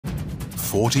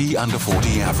40 Under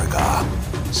 40 Africa,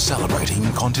 celebrating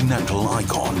continental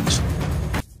icons.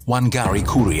 Wangari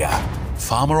Kuria,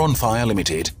 Farmer on Fire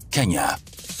Limited, Kenya.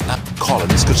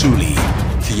 Collins Katuli,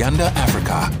 Kianda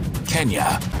Africa,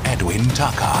 Kenya. Edwin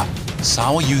Taka,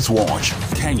 Sawa Youth Watch,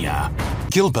 Kenya.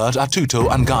 Gilbert Atuto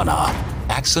Angana,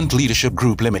 Accent Leadership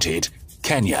Group Limited,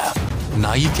 Kenya.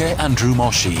 Naike Andrew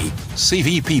Moshi,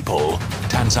 CV People,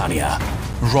 Tanzania.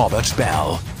 Robert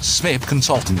Bell, Smith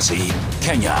Consultancy,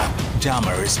 Kenya.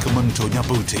 Dammers Kumunto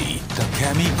Nyabuti,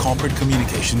 Takemi Corporate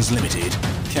Communications Limited,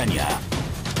 Kenya.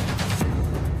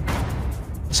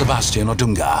 Sebastian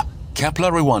Odunga, Kepler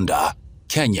Rwanda,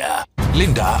 Kenya.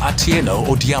 Linda Atieno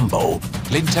Odiambo,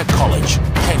 Lintec College,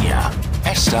 Kenya.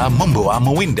 Esther Mumbua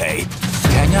Mwinde,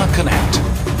 Kenya Connect,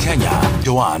 Kenya.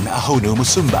 Joanne Ahonu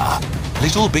Musumba,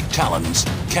 Little Big Talents,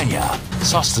 Kenya.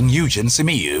 Sustan Eugene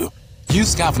Simiyu,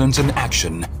 Youth Governance and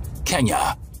Action,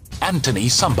 Kenya. Anthony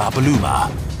Samba Baluma,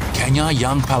 Kenya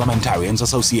Young Parliamentarians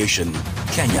Association,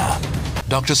 Kenya.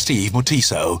 Dr. Steve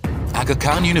Mutiso, Aga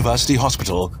Khan University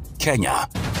Hospital, Kenya.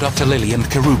 Dr. Lillian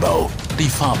Kerubo,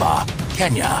 Difaba,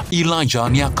 Kenya. Elijah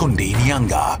Nyakundi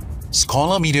Nyanga,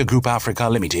 Scholar Media Group Africa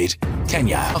Limited,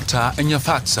 Kenya. Dr.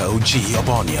 Nyafatso G.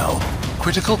 Obonyo,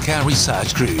 Critical Care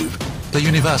Research Group, the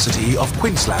University of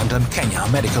Queensland and Kenya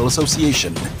Medical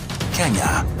Association,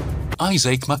 Kenya.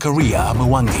 Isaac Makaria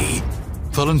Mwangi,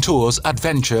 Volunteers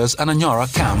Adventures and Anyara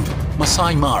Camp,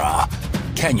 Masai Mara,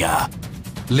 Kenya.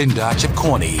 Linda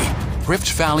Chepkwani,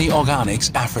 Rift Valley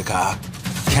Organics Africa,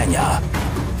 Kenya.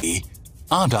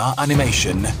 Ada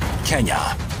Animation,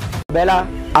 Kenya. Tobela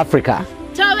Africa.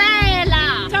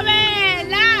 Tobela!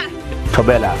 Tobela!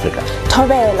 Tobela Africa.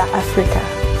 Tobela Africa.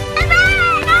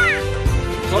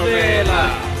 Tobela!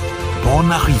 Bon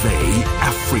arrivée,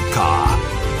 Africa.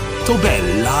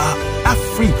 Tobela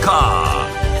Africa.